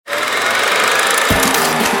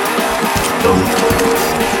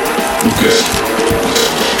Lucas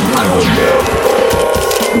Miles Show.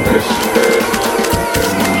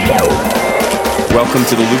 Welcome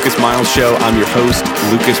to the Lucas Miles Show. I'm your host,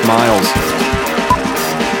 Lucas Miles.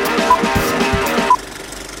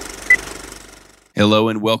 Hello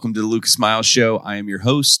and welcome to the Lucas Miles Show. I am your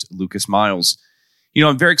host, Lucas Miles. You know,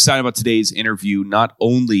 I'm very excited about today's interview, not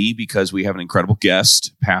only because we have an incredible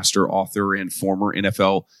guest, pastor, author, and former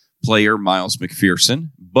NFL player Miles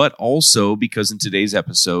McPherson, but also because in today's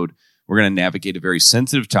episode, we're going to navigate a very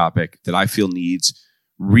sensitive topic that I feel needs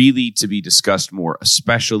really to be discussed more,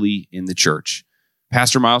 especially in the church.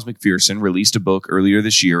 Pastor Miles McPherson released a book earlier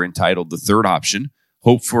this year entitled The Third Option,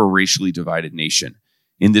 Hope for a Racially Divided Nation.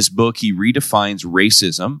 In this book, he redefines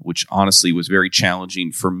racism, which honestly was very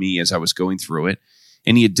challenging for me as I was going through it,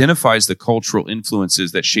 and he identifies the cultural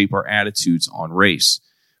influences that shape our attitudes on race.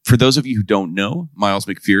 For those of you who don't know, Miles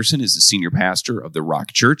McPherson is the senior pastor of the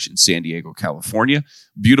Rock Church in San Diego, California.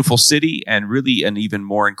 Beautiful city and really an even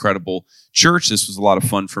more incredible church. This was a lot of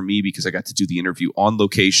fun for me because I got to do the interview on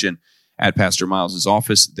location at Pastor Miles'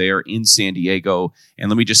 office there in San Diego. And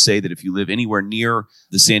let me just say that if you live anywhere near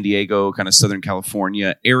the San Diego, kind of Southern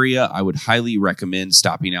California area, I would highly recommend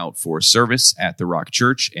stopping out for a service at the Rock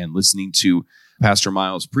Church and listening to Pastor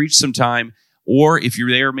Miles preach sometime. Or if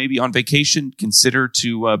you're there maybe on vacation, consider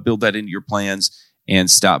to build that into your plans and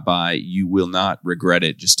stop by. You will not regret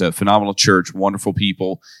it. Just a phenomenal church, wonderful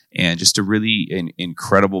people, and just a really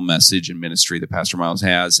incredible message and ministry that Pastor Miles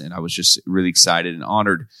has. And I was just really excited and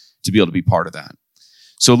honored to be able to be part of that.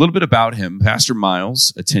 So a little bit about him. Pastor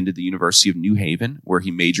Miles attended the University of New Haven, where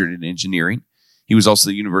he majored in engineering. He was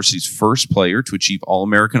also the university's first player to achieve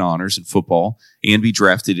All-American honors in football and be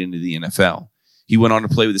drafted into the NFL. He went on to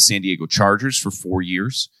play with the San Diego Chargers for 4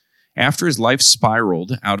 years. After his life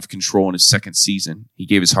spiraled out of control in his second season, he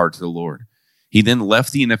gave his heart to the Lord. He then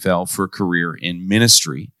left the NFL for a career in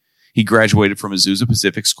ministry. He graduated from Azusa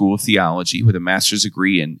Pacific School of Theology with a master's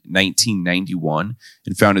degree in 1991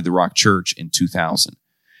 and founded the Rock Church in 2000.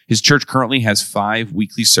 His church currently has 5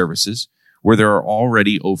 weekly services where there are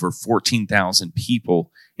already over 14,000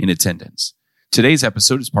 people in attendance. Today's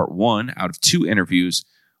episode is part 1 out of 2 interviews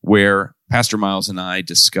where Pastor Miles and I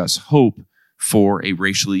discuss hope for a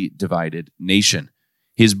racially divided nation.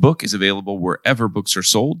 His book is available wherever books are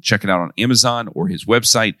sold. Check it out on Amazon or his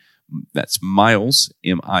website. That's Miles,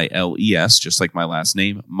 M-I-L-E-S, just like my last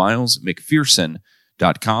name,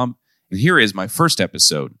 milesmcpherson.com. And here is my first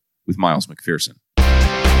episode with Miles McPherson.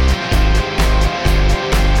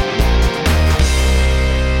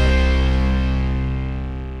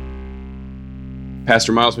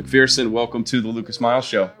 Pastor Miles McPherson, welcome to the Lucas Miles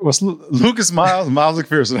Show. What's Lucas Miles, Miles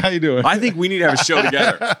McPherson? How you doing? I think we need to have a show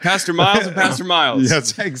together. Pastor Miles and Pastor Miles.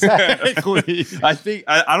 Yes, exactly.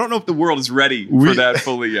 I don't know if the world is ready for that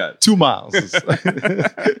fully yet. 2 miles.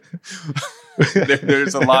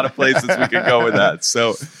 There's a lot of places we could go with that.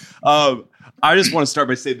 So I just want to start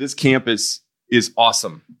by saying this campus is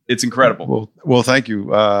awesome. It's incredible. Well, thank you.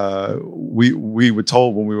 We were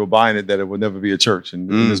told when we were buying it that it would never be a church. And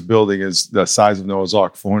this building is the size of Noah's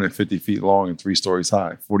Ark, 450 feet long and 3 stories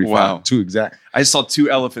high, 45, wow. 2 exact. I saw 2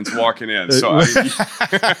 elephants walking in. So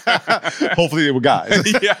hopefully they were guys.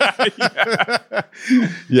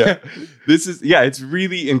 Yeah. It's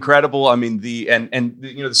really incredible. I mean, the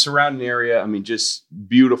surrounding area, I mean, just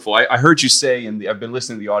beautiful. I heard you say, I've been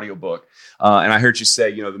listening to the audiobook, and I heard you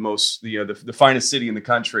say, the finest city in the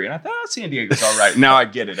country. And I thought, San Diego's all right. Now I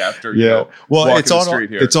get it after, walking it's on the street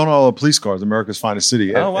here. It's on all the police cars, America's finest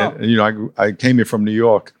city. Oh, wow. And I came here from New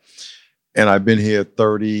York, and I've been here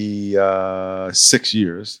 36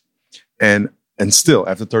 years. And still,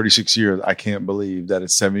 after 36 years, I can't believe that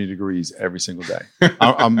it's 70 degrees every single day.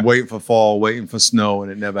 I'm waiting for fall, waiting for snow,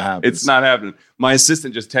 and it never happens. It's not happening. My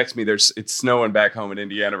assistant just texted me, it's snowing back home in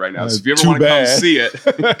Indiana right now. So if you ever want to come see it,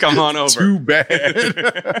 come on over. Too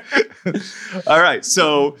bad. All right.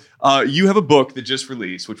 So you have a book that just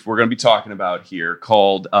released, which we're going to be talking about here,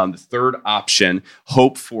 called The Third Option,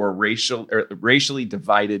 Hope for a Racially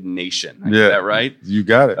Divided Nation. I get that right? You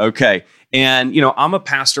got it. Okay. And, I'm a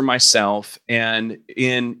pastor myself, and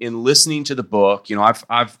in listening to the book,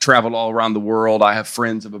 I've traveled all around the world. I have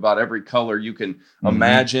friends of about every color you can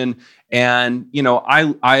imagine. And,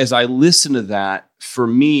 I as I listened to that, for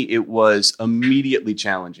me, it was immediately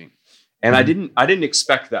challenging. And I didn't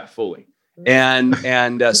expect that fully. And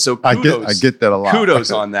so kudos. I get that a lot.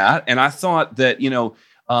 Kudos on that. And I thought that, you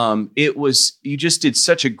just did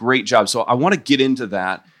such a great job. So I want to get into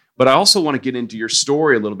that. But I also want to get into your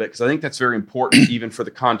story a little bit because I think that's very important even for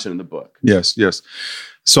the content of the book. Yes.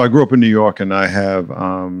 So I grew up in New York, and I have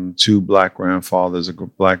two Black grandfathers, a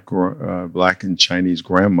Black and Chinese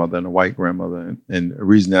grandmother and a white grandmother. And the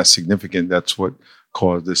reason that's significant, that's what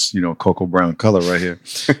caused this, cocoa brown color right here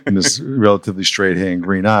and this relatively straight hair and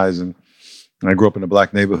green eyes. And I grew up in a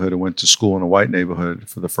Black neighborhood and went to school in a white neighborhood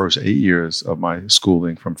for the first 8 years of my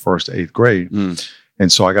schooling from 1st to 8th grade.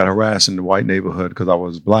 And so I got harassed in the white neighborhood because I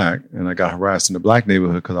was Black, and I got harassed in the Black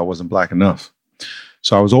neighborhood because I wasn't Black enough.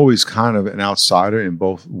 So I was always kind of an outsider in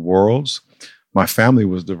both worlds. My family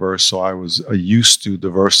was diverse, so I was used to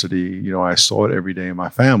diversity. I saw it every day in my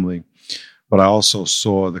family, but I also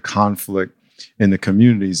saw the conflict in the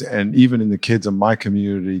communities and even in the kids in my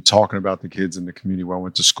community, talking about the kids in the community where I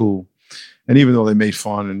went to school. And even though they made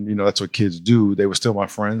fun and, that's what kids do, they were still my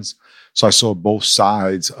friends. So I saw both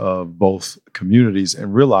sides of both communities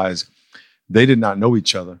and realized they did not know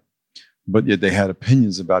each other, but yet they had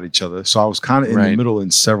opinions about each other. So I was kind of in the middle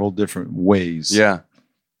in several different ways. Yeah.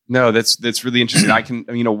 No, that's really interesting. I can,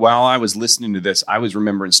 while I was listening to this, I was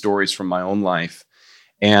remembering stories from my own life.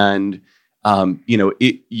 And,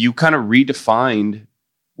 you kind of redefined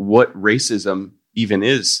what racism even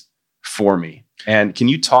is for me. And can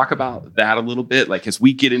you talk about that a little bit? Like, as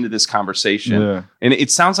we get into this conversation, and it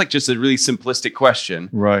sounds like just a really simplistic question,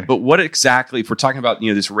 right? But what exactly, if we're talking about,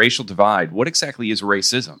 this racial divide, what exactly is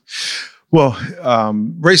racism? Well,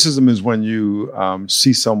 racism is when you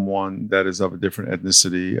see someone that is of a different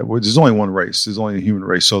ethnicity. Well, there's only one race. There's only a human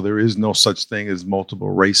race. So there is no such thing as multiple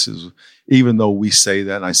races, even though we say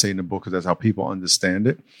that, and I say in the book because that's how people understand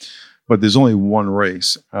it. But there's only one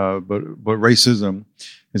race. But racism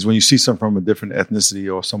is when you see someone from a different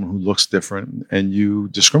ethnicity or someone who looks different and you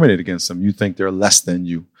discriminate against them. You think they're less than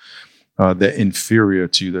you. They're inferior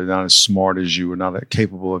to you. They're not as smart as you or not as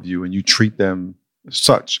capable of you, and you treat them as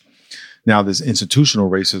such. Now, there's institutional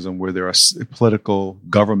racism where there are political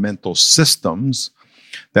governmental systems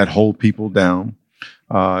that hold people down.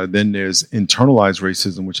 Then there's internalized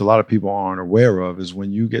racism, which a lot of people aren't aware of, is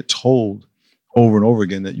when you get told over and over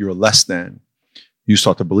again that you're less than, you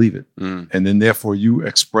start to believe it. And then therefore you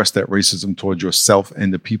express that racism towards yourself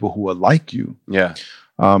and the people who are like you. Yeah.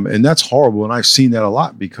 And that's horrible. And I've seen that a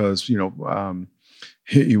lot because,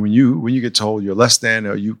 when you get told you're less than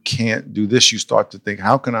or you can't do this, you start to think,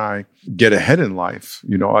 how can I get ahead in life?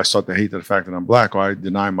 I start to hate the fact that I'm Black, or I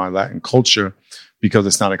deny my Latin culture because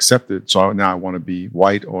it's not accepted. So now I want to be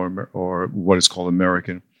white or what is called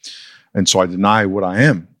American. And so I deny what I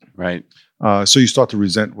am. Right. So you start to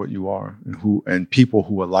resent what you are and people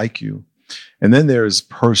who are like you. And then there's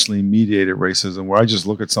personally mediated racism where I just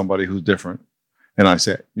look at somebody who's different and I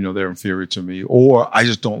say, they're inferior to me, or I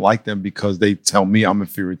just don't like them because they tell me I'm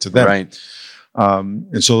inferior to them. Right.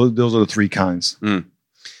 And so those are the three kinds.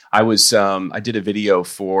 I did a video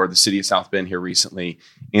for the city of South Bend here recently,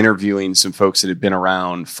 interviewing some folks that had been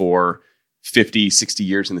around for 50, 60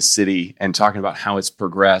 years in the city and talking about how it's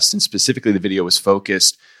progressed. And specifically, the video was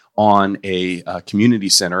focused on a community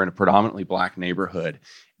center in a predominantly Black neighborhood.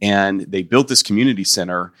 And they built this community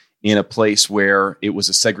center in a place where it was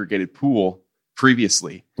a segregated pool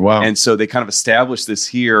previously. Wow. And so they kind of established this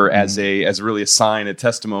here as really a sign, a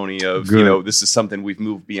testimony of, this is something we've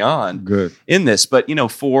moved beyond in this. But,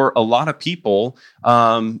 for a lot of people,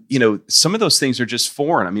 some of those things are just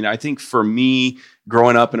foreign. I mean, I think for me,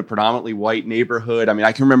 growing up in a predominantly white neighborhood, I mean,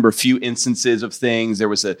 I can remember a few instances of things. There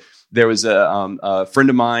was a friend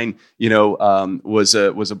of mine, was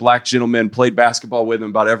a Black gentleman, played basketball with him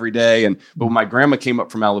about every day. But when my grandma came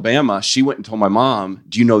up from Alabama, she went and told my mom,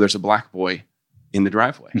 "Do you know there's a Black boy in the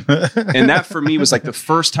driveway?" And that for me was like the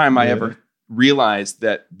first time I ever realized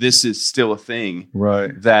that this is still a thing.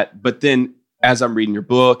 Right. But then as I'm reading your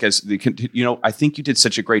book, I think you did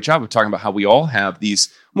such a great job of talking about how we all have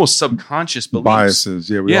these almost subconscious beliefs. Biases.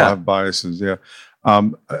 Yeah, we all have biases. Yeah.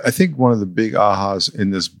 I think one of the big ahas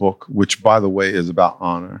in this book, which by the way is about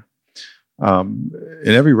honor, in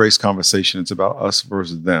every race conversation, it's about us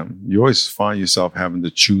versus them. You always find yourself having to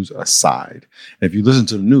choose a side. And if you listen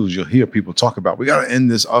to the news, you'll hear people talk about, we got to end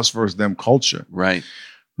this us versus them culture. Right.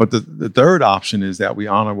 But the third option is that we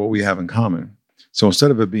honor what we have in common. So instead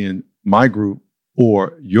of it being my group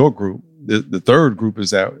or your group, the third group is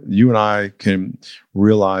that you and I can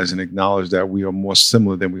realize and acknowledge that we are more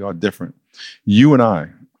similar than we are different. You and I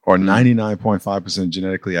are 99.5%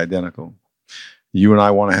 genetically identical. You and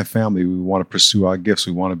I want to have family. We want to pursue our gifts.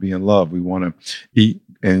 We want to be in love. We want to eat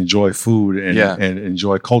and enjoy food and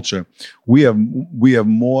enjoy culture. We have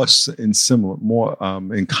more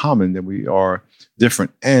in common than we are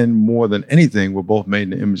different. And more than anything, we're both made in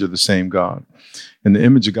the image of the same God. And the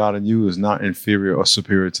image of God in you is not inferior or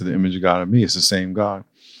superior to the image of God in me. It's the same God.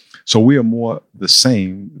 So we are more the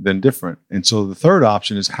same than different. And so the third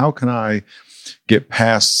option is, how can I get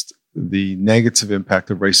past the negative impact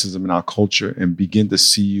of racism in our culture and begin to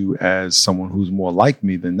see you as someone who's more like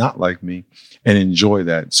me than not like me, and enjoy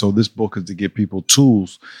that? So this book is to give people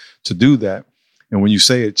tools to do that. And when you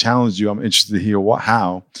say it challenged you, I'm interested to hear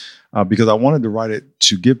how, because I wanted to write it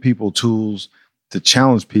to give people tools to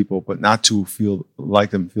challenge people, but not to feel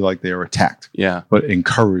like they are attacked. Yeah. But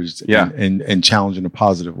encouraged. Yeah. And challenged in a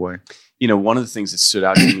positive way. One of the things that stood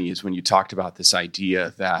out to me is when you talked about this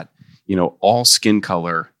idea that, all skin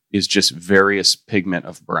color is just various pigment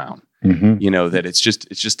of brown. Mm-hmm. That it's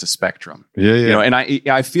just a spectrum. Yeah. And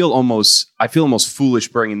I feel almost foolish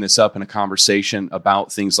bringing this up in a conversation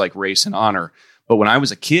about things like race and honor. But when I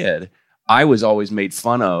was a kid, I was always made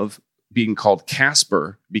fun of being called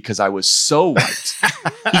Casper because I was so white,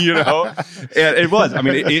 and it was,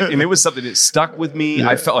 it was something that stuck with me. Yeah.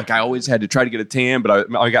 I felt like I always had to try to get a tan,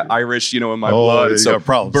 but I got Irish, in my blood. So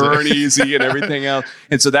burn easy and everything else.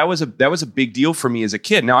 And so that was a big deal for me as a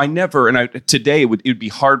kid. Now today it would be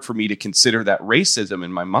hard for me to consider that racism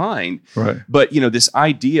in my mind. Right. But, this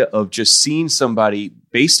idea of just seeing somebody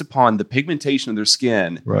based upon the pigmentation of their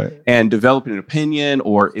skin, right, and developing an opinion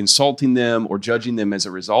or insulting them or judging them as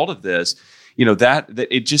a result of this, that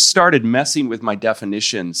it just started messing with my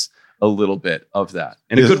definitions a little bit of that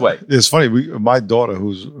in a good way. It's funny. My daughter,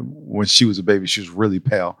 when she was a baby, she was really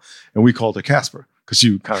pale, and we called her Casper because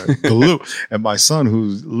she was kind of blue. And my son,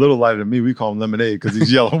 who's a little lighter than me, we call him Lemonade because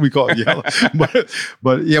he's yellow. We call him Yellow.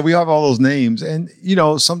 But yeah, we have all those names. And,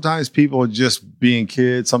 sometimes people are just being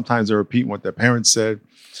kids. Sometimes they're repeating what their parents said.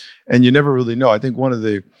 And you never really know. I think one of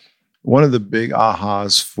the big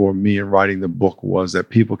ahas for me in writing the book was that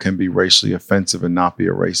people can be racially offensive and not be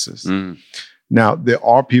a racist. Mm. Now, there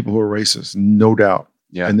are people who are racist, no doubt.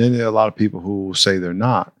 Yeah. And then there are a lot of people who will say they're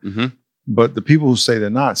not. Mm-hmm. But the people who say they're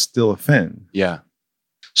not still offend. Yeah.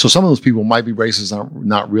 So some of those people might be racist and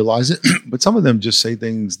not realize it, but some of them just say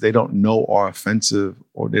things they don't know are offensive,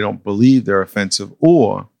 or they don't believe they're offensive,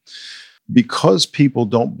 or because people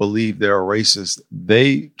don't believe they're racist,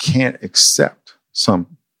 they can't accept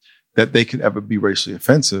that they could ever be racially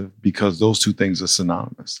offensive, because those two things are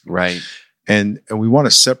synonymous. Right. And we want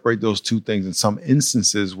to separate those two things in some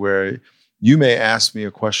instances where you may ask me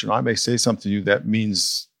a question, I may say something to you that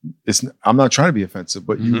means I'm not trying to be offensive,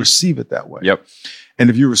 but you receive it that way. Yep. And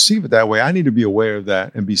if you receive it that way, I need to be aware of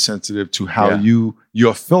that and be sensitive to how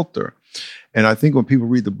your filter. And I think when people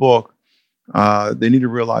read the book, they need to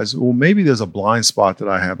realize, well, maybe there's a blind spot that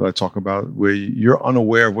I have that I talk about where you're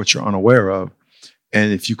unaware of what you're unaware of.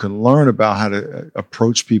 And if you can learn about how to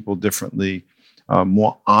approach people differently,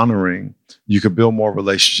 more honoring, you could build more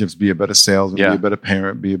relationships, be a better salesman, be a better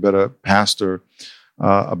parent, be a better pastor,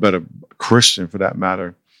 a better Christian for that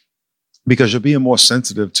matter, because you're being more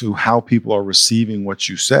sensitive to how people are receiving what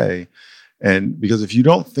you say. And because if you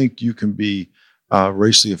don't think you can be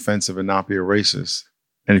racially offensive and not be a racist,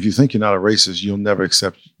 and if you think you're not a racist, you'll never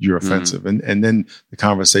accept you're offensive. And then the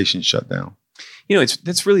conversation shut down.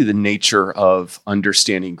 That's really the nature of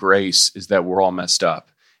understanding grace, is that we're all messed up.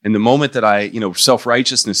 And the moment that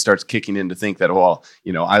self-righteousness starts kicking in to think that,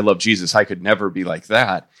 I love Jesus, I could never be like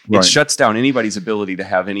that. Right. It shuts down anybody's ability to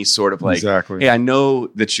have any sort of exactly. Hey, I know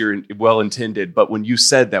that you're well-intended, but when you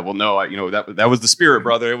said that, well, no, that was the spirit,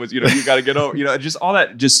 brother. It was, you got to get over, just all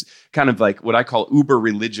that, just kind of like what I call uber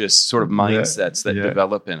religious sort of mindsets that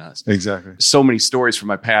develop in us. Exactly. So many stories from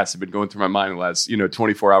my past have been going through my mind in the last,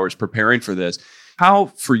 24 hours preparing for this. How,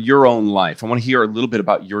 for your own life, I want to hear a little bit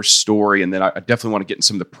about your story, and then I definitely want to get into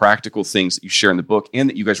some of the practical things that you share in the book and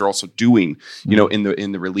that you guys are also doing, in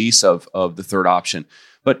the release of the third option.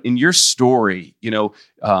 But in your story,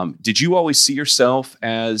 did you always see yourself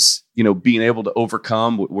as, being able to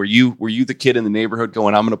overcome? Were you the kid in the neighborhood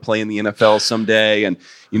going, I'm going to play in the NFL someday? And,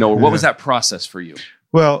 or what was that process for you?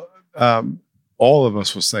 Well, all of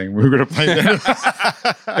us were saying we were going to play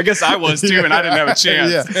that. I guess I was too, and I didn't have a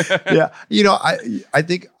chance. Yeah. I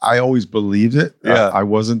think I always believed it. Yeah. I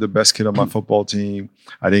wasn't the best kid on my football team.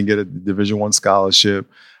 I didn't get a Division I scholarship,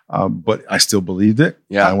 but I still believed it.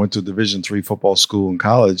 Yeah. I went to a Division III football school in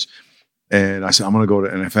college, and I said, I'm going to go to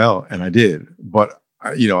NFL, and I did. But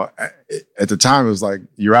at the time, it was like,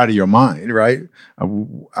 you're out of your mind, right?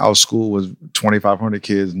 Our school was 2,500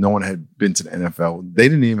 kids. No one had been to the NFL. They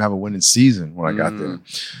didn't even have a winning season when I got there.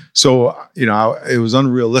 So, it was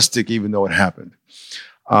unrealistic, even though it happened.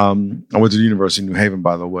 I went to the University of New Haven,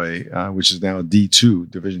 by the way, which is now D2,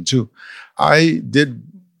 Division II. I did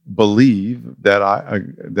believe that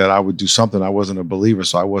I would do something. I wasn't a believer,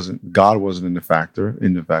 so God wasn't in the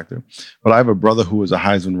factor. But I have a brother who was a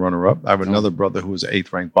Heisman runner-up. I have another brother who was an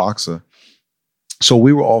 8th ranked boxer. So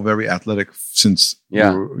we were all very athletic since we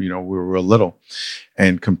were little,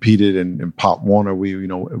 and competed. And in Pop Warner, we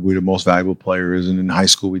were the most valuable players. And in high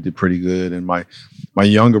school, we did pretty good. And my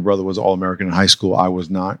younger brother was All-American in high school. I was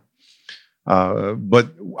not, but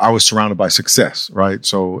I was surrounded by success, right?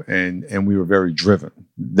 So and we were very driven.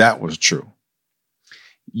 That was true.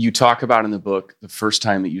 You talk about in the book the first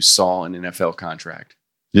time that you saw an NFL contract.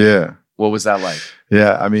 Yeah. What was that like?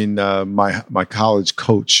 Yeah, I mean, my college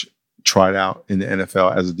coach tried out in the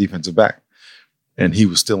NFL as a defensive back, and he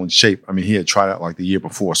was still in shape. I mean, he had tried out like the year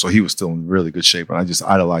before, so he was still in really good shape. And I just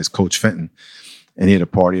idolized Coach Fenton, and he had a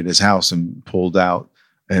party at his house and pulled out.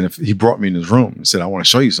 And he brought me in his room and said, "I want to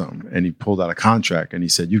show you something." And he pulled out a contract, and he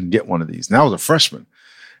said, "You can get one of these." And I was a freshman,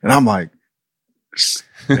 and I'm like,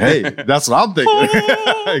 "Hey, that's what I'm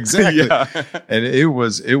thinking." Exactly. Yeah. And it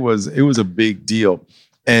was a big deal.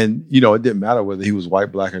 And, it didn't matter whether he was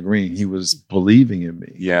white, black, or green. He was believing in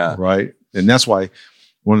me. Yeah. Right. And that's why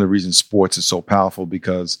one of the reasons sports is so powerful,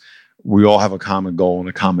 because we all have a common goal and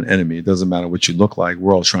a common enemy. It doesn't matter what you look like.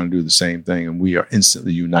 We're all trying to do the same thing, and we are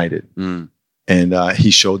instantly united. Mm. And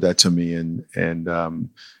he showed that to me, and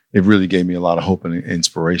it really gave me a lot of hope and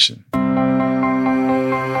inspiration.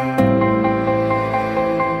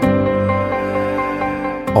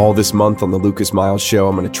 All this month on the Lucas Miles Show,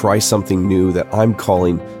 I'm going to try something new that I'm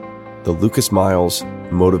calling the Lucas Miles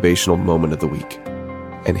Motivational Moment of the Week.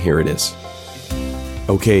 And here it is.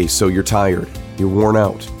 Okay, so you're tired. You're worn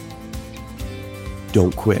out.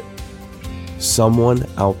 Don't quit. Someone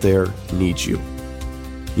out there needs you.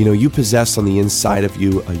 You possess on the inside of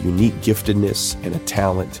you a unique giftedness and a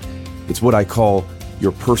talent. It's what I call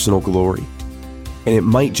your personal glory. And it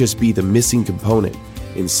might just be the missing component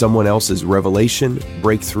in someone else's revelation,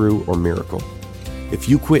 breakthrough, or miracle. If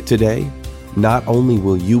you quit today, not only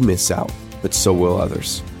will you miss out, but so will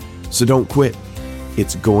others. So don't quit.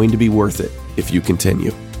 It's going to be worth it if you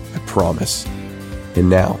continue. I promise. And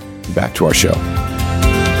now, back to our show.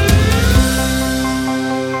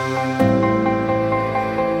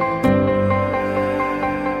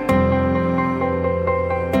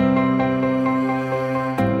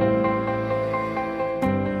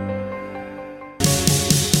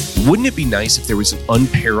 Wouldn't it be nice if there was an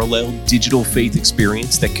unparalleled digital faith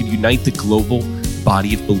experience that could unite the global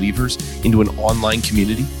body of believers into an online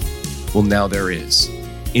community? Well, now there is.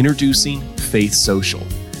 Introducing Faith Social.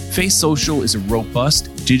 Faith Social is a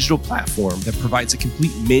robust digital platform that provides a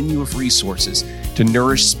complete menu of resources to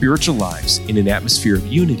nourish spiritual lives in an atmosphere of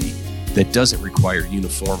unity that doesn't require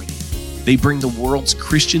uniformity. They bring the world's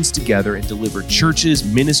Christians together and deliver churches,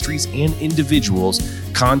 ministries, and individuals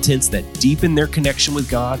contents that deepen their connection with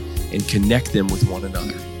God and connect them with one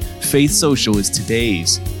another. Faith Social is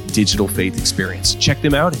today's digital faith experience. Check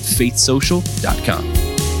them out at faithsocial.com.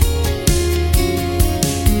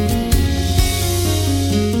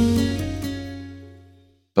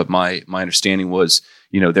 But my understanding was,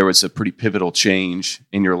 there was a pretty pivotal change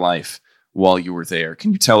in your life while you were there.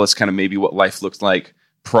 Can you tell us kind of maybe what life looked like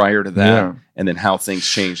prior to that, and then how things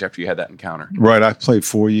changed after you had that encounter? Right. I played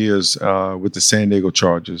 4 years with the San Diego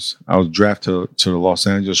Chargers. I was drafted to the Los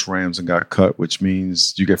Angeles Rams and got cut, which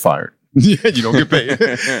means you get fired. You don't get paid.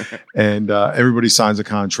 And everybody signs a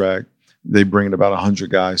contract. They bring in about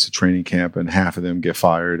 100 guys to training camp, and half of them get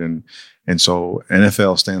fired. And so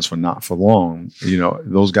NFL stands for not for long.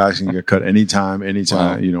 Those guys can get cut anytime,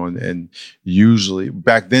 wow. And usually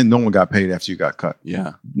back then, no one got paid after you got cut.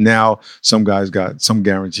 Yeah. Now some guys got some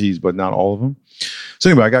guarantees, but not all of them.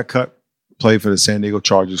 So anyway, I got cut, played for the San Diego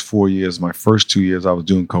Chargers 4 years. My first 2 years, I was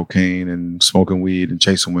doing cocaine and smoking weed and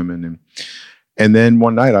chasing women. And then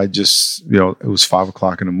one night I just, it was 5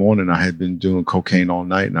 o'clock in the morning. I had been doing cocaine all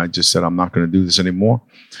night, and I just said, I'm not going to do this anymore.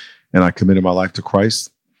 And I committed my life to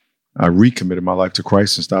Christ. I recommitted my life to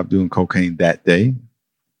Christ and stopped doing cocaine that day,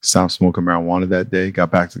 stopped smoking marijuana that day,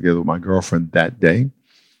 got back together with my girlfriend that day.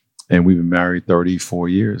 And we've been married 34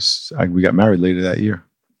 years. We got married later that year.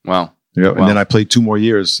 Wow. Yeah. Wow. And then I played 2 more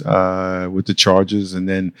years with the Chargers, and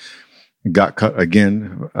then got cut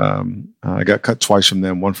again. I got cut twice from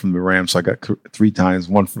them, one from the Rams. So I got 3 times,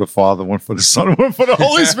 one for the Father, one for the Son, one for the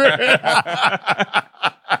Holy Spirit.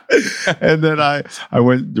 And then I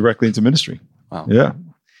went directly into ministry. Wow. Yeah.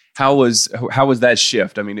 How was that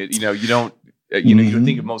shift? I mean, you don't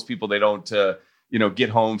think of most people, they don't, get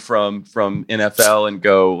home from NFL and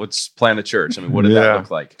go, let's plant a church. I mean, what did that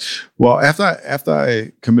look like? Well, after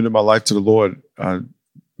I committed my life to the Lord,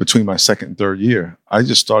 between my second and third year, I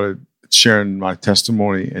just started sharing my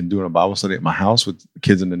testimony and doing a Bible study at my house with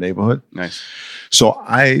kids in the neighborhood. Nice. So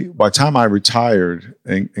by the time I retired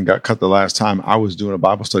and got cut the last time, I was doing a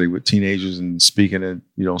Bible study with teenagers and speaking at,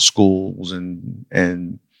 schools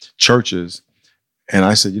and churches. And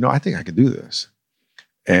I said, I think I could do this.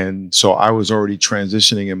 And so I was already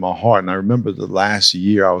transitioning in my heart. And I remember the last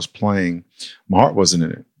year I was playing, my heart wasn't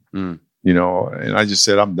in it, and I just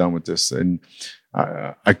said, I'm done with this. And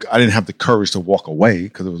I didn't have the courage to walk away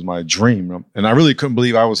because it was my dream. And I really couldn't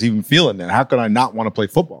believe I was even feeling that. How could I not want to play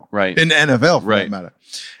football? Right. In the NFL, for that matter.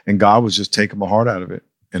 And God was just taking my heart out of it.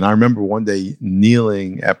 And I remember one day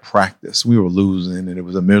kneeling at practice. We were losing and it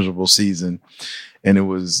was a miserable season. And I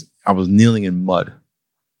was kneeling in mud.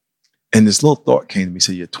 And this little thought came to me,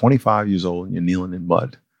 said, you're 25 years old and you're kneeling in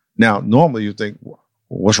mud. Now, normally you think,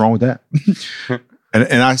 what's wrong with that?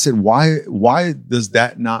 and I said, why does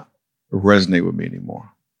that not resonate with me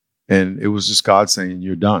anymore? And it was just God saying,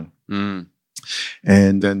 you're done.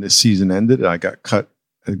 And then the season ended and I got cut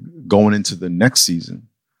going into the next season.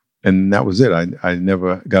 And that was it. I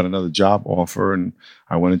never got another job offer. And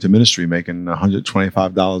I went into ministry making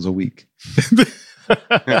 $125 a week.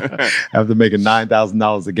 After making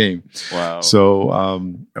 $9,000 a game. Wow. So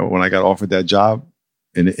when I got offered that job,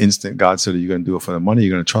 in an instant, God said, are you going to do it for the money?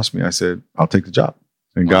 You're going to trust me? I said, I'll take the job.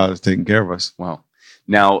 And God is taking care of us. Wow.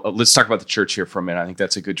 Now, let's talk about the church here for a minute. I think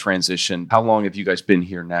that's a good transition. How long have you guys been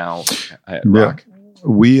here now at Rock?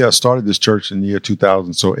 We started this church in the year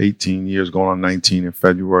 2000, so 18 years, going on 19 in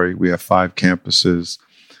February. We have 5 campuses.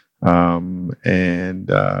 One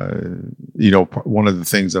of the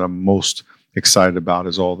things that I'm most excited about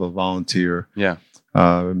is all the volunteer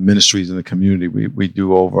ministries in the community. We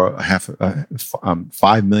do over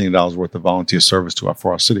 $5 million worth of volunteer service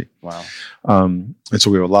for our city. Wow. And so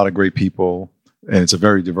we have a lot of great people, and it's a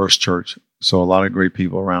very diverse church. So a lot of great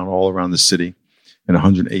people all around the city, and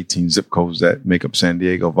 118 zip codes that make up San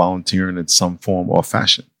Diego volunteering in some form or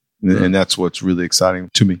fashion. And that's what's really exciting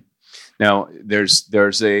to me. Now, there's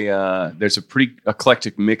a pretty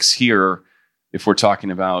eclectic mix here. If we're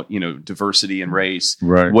talking about, diversity and race,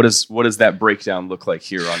 right? What does that breakdown look like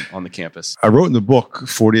here on the campus? I wrote in the book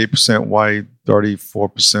 48% white,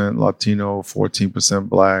 34% Latino, 14%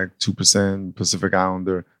 Black, 2% Pacific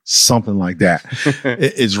Islander, something like that.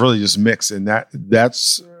 It's really just mixed, and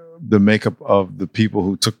that's the makeup of the people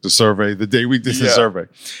who took the survey the day we did the survey.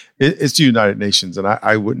 It's the United Nations, and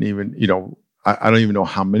I wouldn't even, I don't even know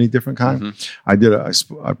how many different kinds. I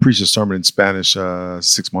preached a sermon in Spanish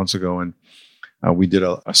 6 months ago, and we did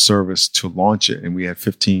a service to launch it, and we had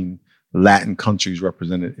 15 Latin countries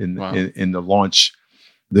represented in the launch,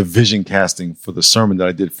 the vision casting for the sermon that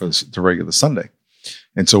I did for the regular Sunday.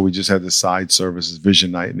 And so we just had the side services,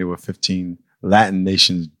 Vision Night, and there were 15 Latin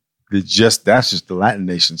nations. That's just the Latin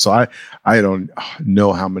nation. So I don't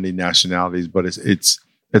know how many nationalities, but it's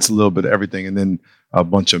a little bit of everything, and then a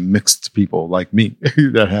bunch of mixed people like me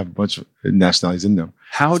that have a bunch of nationalities in them.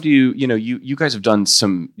 How do you guys have done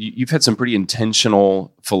you've had some pretty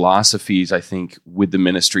intentional philosophies, I think, with the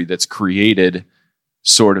ministry that's created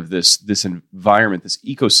sort of this environment, this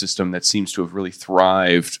ecosystem that seems to have really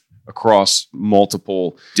thrived across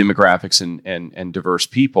multiple demographics and diverse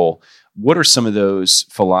people. What are some of those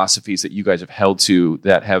philosophies that you guys have held to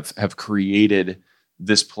that have created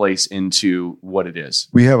this place into what it is?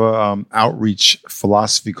 We have a outreach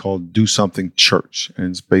philosophy called Do Something Church, and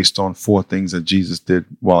it's based on 4 things that Jesus did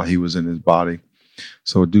while he was in his body.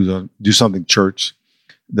 So Do Something Church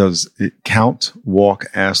does it count, walk,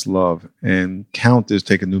 ask, love. And count is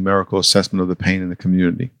take a numerical assessment of the pain in the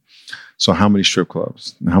community. So how many strip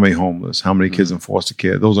clubs, how many homeless, how many kids in foster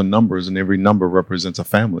care? Those are numbers, and every number represents a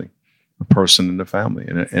family, a person in the family,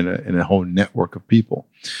 and a whole network of people.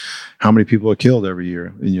 How many people are killed every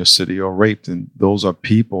year in your city or raped? And those are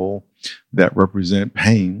people that represent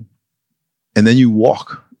pain. And then you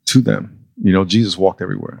walk to them. Jesus walked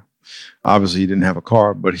everywhere. Obviously, he didn't have a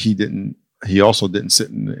car, but he also didn't sit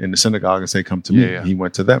in the synagogue and say, come to me. Yeah. He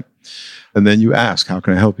went to them. And then you ask, how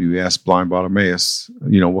can I help you? You ask blind Bartimaeus,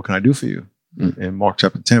 what can I do for you? In Mark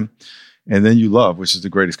chapter 10. And then you love, which is the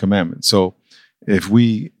greatest commandment. So if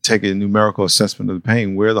we take a numerical assessment of the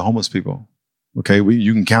pain, where are the homeless people? Okay,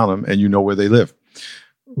 you can count them and you know where they live.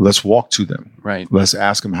 Let's walk to them. Right. Let's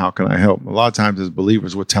ask them, how can I help? A lot of times as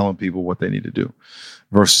believers, we're telling people what they need to do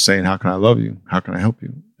versus saying, how can I love you? How can I help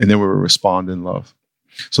you? And then we respond in love.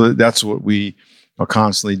 So that's what we are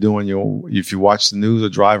constantly doing. If you watch the news or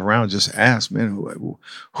drive around, just ask, man,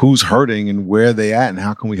 who's hurting and where are they at and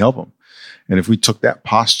how can we help them? And if we took that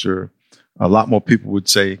posture, a lot more people would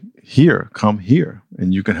say, come here,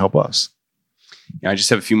 and you can help us. I just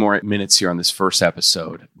have a few more minutes here on this first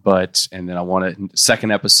episode, and then I want to,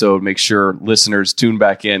 second episode, make sure listeners tune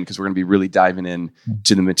back in because we're going to be really diving in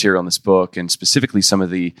to the material in this book and specifically some of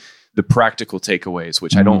the the practical takeaways,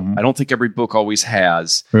 which I don't think every book always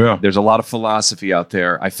has. Yeah. There's a lot of philosophy out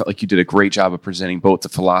there. I felt like you did a great job of presenting both the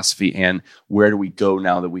philosophy and where do we go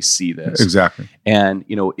now that we see this. Exactly. And,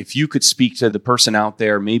 if you could speak to the person out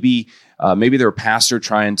there, maybe they're a pastor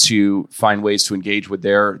trying to find ways to engage with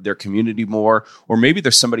their community more, or maybe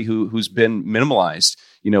there's somebody who's been minimalized,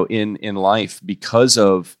 in life because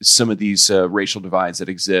of some of these racial divides that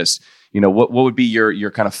exist. What would be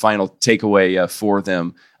your kind of final takeaway for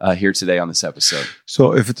them here today on this episode?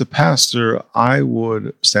 So if it's a pastor, I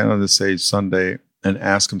would stand on the stage Sunday and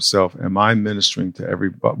ask himself, am I ministering to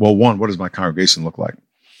everybody? Well, one, what does my congregation look like?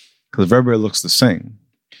 Because if everybody looks the same,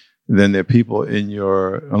 then there are people in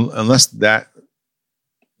unless that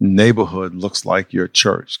neighborhood looks like your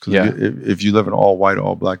church. Because if you live in an all white,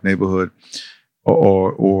 all black neighborhood,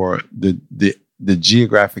 or the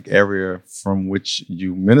geographic area from which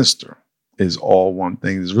you minister is all one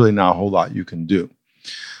thing, there's really not a whole lot you can do.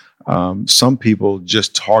 Some people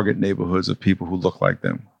just target neighborhoods of people who look like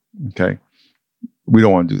them. Okay. We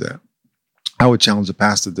don't want to do that. I would challenge the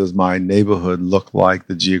pastor, does my neighborhood look like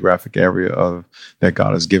the geographic area that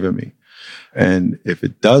God has given me? And if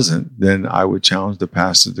it doesn't, then I would challenge the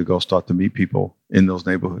pastor to go start to meet people in those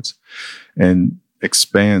neighborhoods and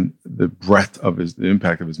expand the breadth of the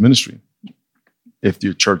impact of his ministry. If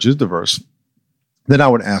your church is diverse, then I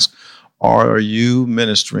would ask, are you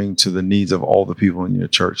ministering to the needs of all the people in your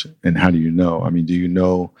church? And how do you know? I mean, do you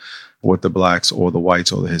know what the blacks or the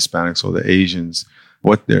whites or the Hispanics or the Asians,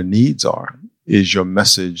 what their needs are? Is your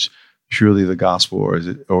message purely the gospel, or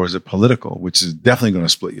is it political, which is definitely going to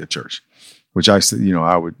split your church, which I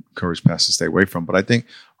would encourage pastors to stay away from. But I think,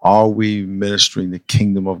 are we ministering the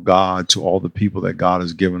kingdom of God to all the people that God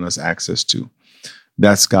has given us access to?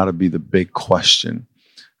 That's got to be the big question,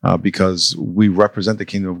 because we represent the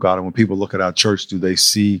kingdom of God. And when people look at our church, do they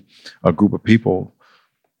see a group of people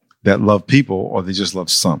that love people, or they just love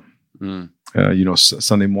some?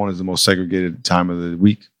 Sunday morning is the most segregated time of the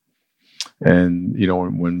week. And,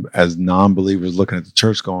 when as non-believers looking at the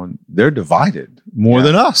church going, they're divided more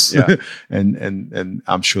than us. Yeah. and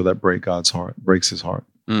I'm sure that breaks his heart.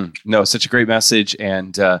 No, such a great message.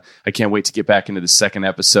 And I can't wait to get back into the second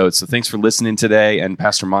episode. So thanks for listening today. And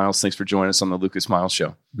Pastor Miles, thanks for joining us on the Lucas Miles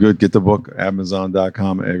Show. Good. Get the book,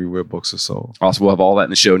 Amazon.com, everywhere books are sold. Also, we'll have all that in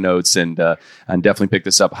the show notes, and definitely pick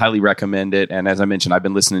this up. Highly recommend it. And as I mentioned, I've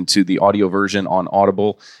been listening to the audio version on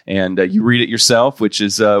Audible, and you read it yourself, which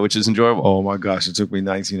is enjoyable. Oh my gosh, it took me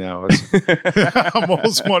 19 hours. I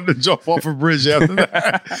almost wanted to jump off a bridge after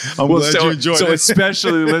that. I'm glad you enjoyed it. So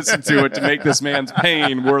especially listen to it to make this man's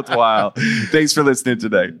pain worthwhile. Thanks for listening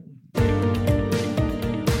today.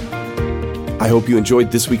 I hope you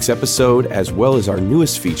enjoyed this week's episode, as well as our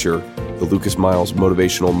newest feature, the Lucas Miles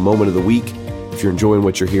Motivational Moment of the Week. If you're enjoying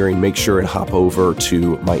what you're hearing, make sure and hop over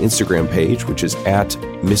to my Instagram page, which is at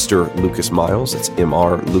Mr. Lucas Miles. That's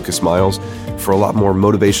Mr. Lucas Miles, for a lot more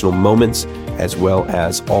motivational moments, as well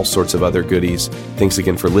as all sorts of other goodies. Thanks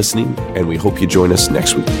again for listening, and we hope you join us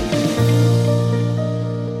next week.